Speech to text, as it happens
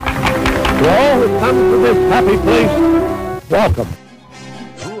who come to this happy place, welcome.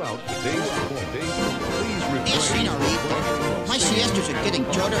 Throughout today's please Yes, I know, Reed. My siestas are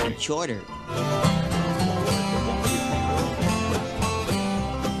getting shorter and shorter.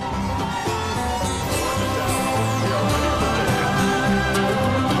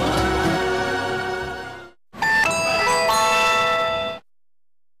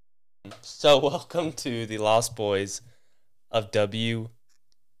 So, welcome to the Lost Boys of WDW,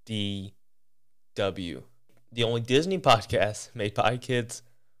 the only Disney podcast made by kids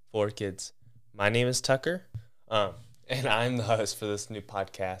for kids. My name is Tucker, and I'm the host for this new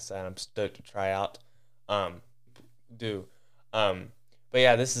podcast, and I'm stoked to try out. But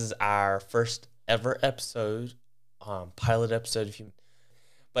yeah, this is our first ever episode, pilot episode.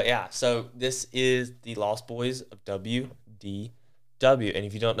 But yeah, so this is the Lost Boys of WDW. And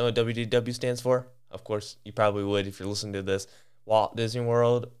if you don't know what WDW stands for, of course, you probably would if you're listening to this, Walt Disney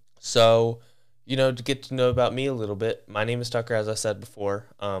World. So, to get to know about me a little bit, my name is Tucker, as I said before.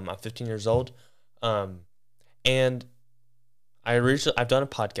 I'm 15 years old. And I've done a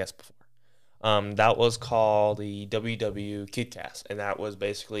podcast before. That was called the WDW Kidcast. And that was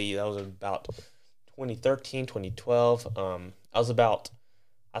about 2013, 2012. I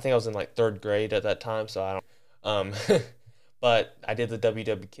think I was in like third grade at that time, so I don't, but I did the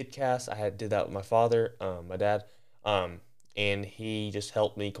WW Kidcast. I did that with my father, my dad, and he just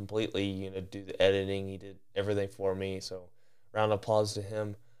helped me completely, do the editing. He did everything for me, so round of applause to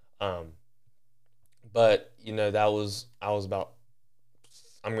him. But, I was about,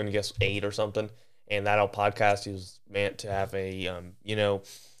 I'm going to guess 8 or something, and that old podcast, he was meant to have a young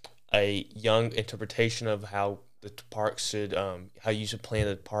interpretation of how the parks should, how you should plan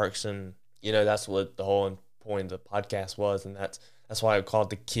the parks, and, that's what the whole point of the podcast was, and that's why I called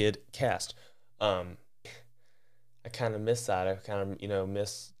it the Kid Cast. I kind of miss that. I kind of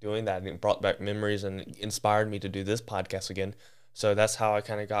miss doing that, and it brought back memories and inspired me to do this podcast again. So that's how I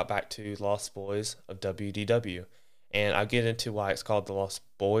kind of got back to Lost Boys of WDW, and I'll get into why it's called the Lost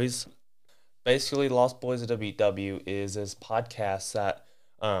Boys. Basically, Lost Boys of WDW is this podcast that,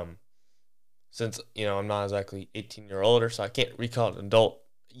 since I'm not exactly 18 year older, so I can't recall an adult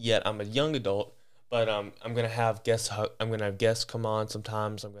yet. I'm a young adult. But I'm gonna have guests. I'm gonna have guests come on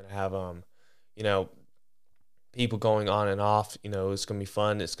sometimes. I'm gonna have people going on and off. It's gonna be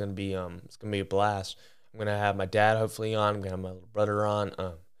fun. It's gonna be a blast. I'm gonna have my dad hopefully on. I'm gonna have my little brother on.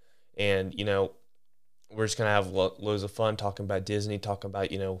 And we're just gonna have loads of fun talking about Disney, talking about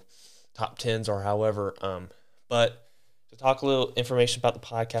top 10s or however. But to talk a little information about the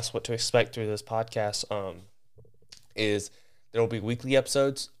podcast, what to expect through this podcast, is there will be weekly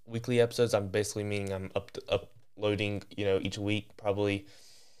episodes. Weekly episodes, I'm basically meaning I'm uploading, each week, probably,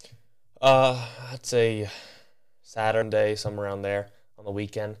 I'd say Saturday, somewhere around there on the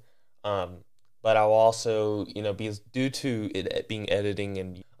weekend. But I'll also, be due to it being editing,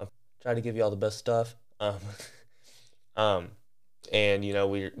 and I'm trying to give you all the best stuff. And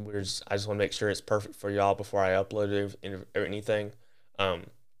we're just, I just want to make sure it's perfect for y'all before I upload it or anything.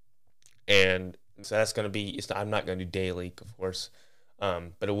 And so that's going to be, I'm not going to do daily, of course,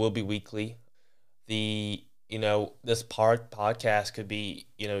 but it will be weekly. This podcast could be,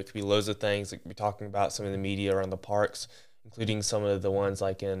 it could be loads of things. It could be talking about some of the media around the parks, including some of the ones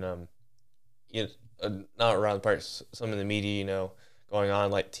like in, not around the parks, some of the media, going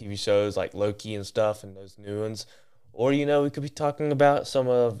on like TV shows like Loki and stuff and those new ones. Or, we could be talking about some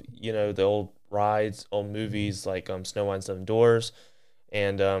of, the old rides, old movies like Snow White and Seven Dwarfs,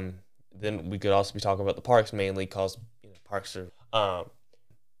 and then we could also be talking about the parks mainly because parks are,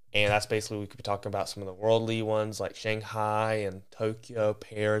 and that's basically, we could be talking about some of the worldly ones like Shanghai and Tokyo,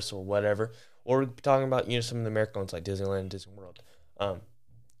 Paris, or whatever. Or we could be talking about some of the American ones like Disneyland and Disney World.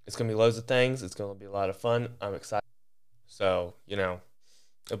 It's gonna be loads of things. It's gonna be a lot of fun. I'm excited. So it'll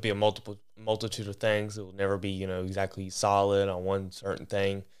be a multitude of things. It will never be exactly solid on one certain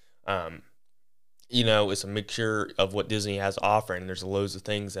thing. It's a mixture of what Disney has to offer, and there's loads of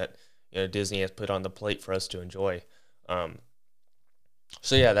things that Disney has put on the plate for us to enjoy.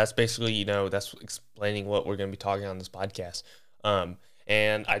 So yeah, that's basically, that's explaining what we're going to be talking on this podcast.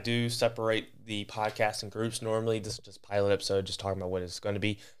 And I do separate the podcast in groups normally. This is just pilot episode, just talking about what it's going to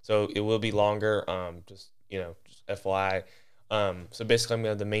be. So it will be longer, just FYI. So basically I'm going to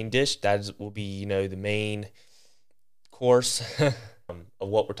have the main dish. Will be, the main course of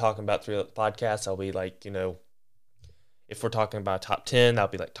what we're talking about through the podcast. I'll be like, if we're talking about top 10, that'll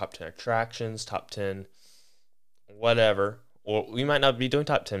be like top 10 attractions, top 10 whatever. Or we might not be doing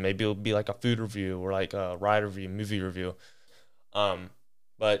top 10. Maybe it'll be like a food review or like a ride review, movie review.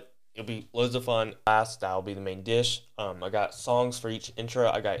 But it'll be loads of fun. That'll be the main dish. I got songs for each intro.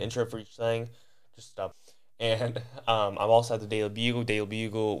 I got intro for each thing. just stuff. And I'm also at the Daily Bugle. Daily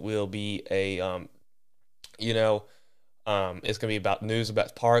Bugle will be a it's going to be about news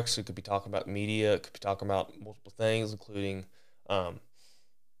about parks. It could be talking about media. It could be talking about multiple things, including, the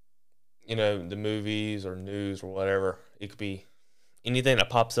movies or news or whatever. It could be anything that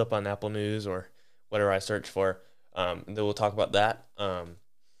pops up on Apple News or whatever I search for. And then we'll talk about that.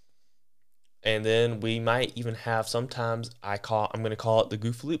 And then we might even have sometimes I'm going to call it the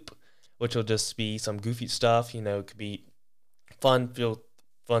Goof Loop, which will just be some goofy stuff. It could be fun-thrilled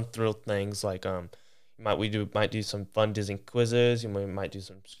things like might do some fun Disney quizzes. We might do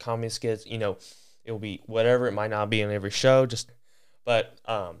some comedy skits. It'll be whatever. It might not be in every show. But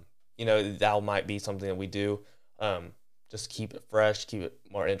that might be something that we do. Just keep it fresh, keep it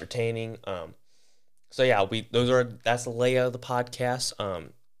more entertaining. So yeah, that's the layout of the podcast.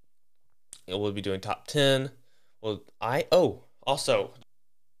 We'll be doing top 10.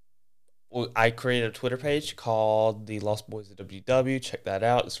 I created a Twitter page called the Lost Boys of WDW. Check that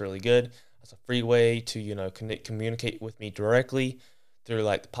out. It's really good. It's a free way to, communicate with me directly through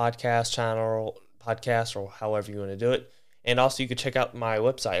like the podcast or however you want to do it. And also you can check out my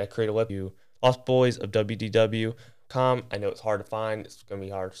website. I created a website, lostboysofwdw.com. I know it's hard to find. It's going to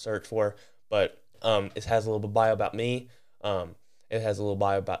be hard to search for, but it has a little bit of bio about me. It has a little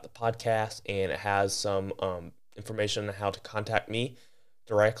bio about the podcast, and it has some information on how to contact me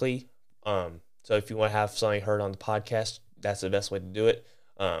directly. So if you want to have something heard on the podcast, that's the best way to do it.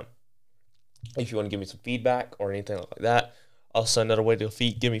 If you want to give me some feedback or anything like that. Also, another way to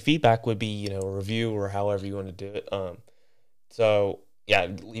give me feedback would be, a review or however you want to do it. So, yeah,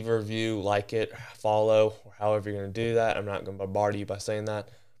 leave a review, like it, follow, or however you're going to do that. I'm not going to bombard you by saying that,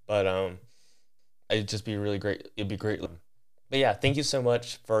 but it'd just be really great. It'd be great. But, yeah, thank you so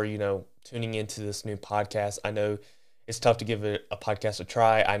much for, tuning into this new podcast. I know it's tough to give a podcast a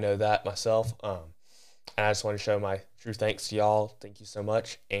try. I know that myself. And I just want to show my true thanks to y'all. Thank you so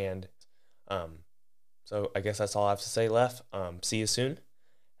much. And so I guess that's all I have to say left. See you soon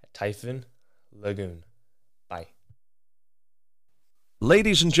at Typhoon Lagoon. Bye.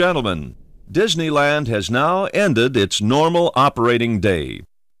 Ladies and gentlemen, Disneyland has now ended its normal operating day.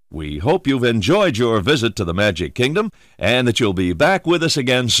 We hope you've enjoyed your visit to the Magic Kingdom and that you'll be back with us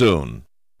again soon.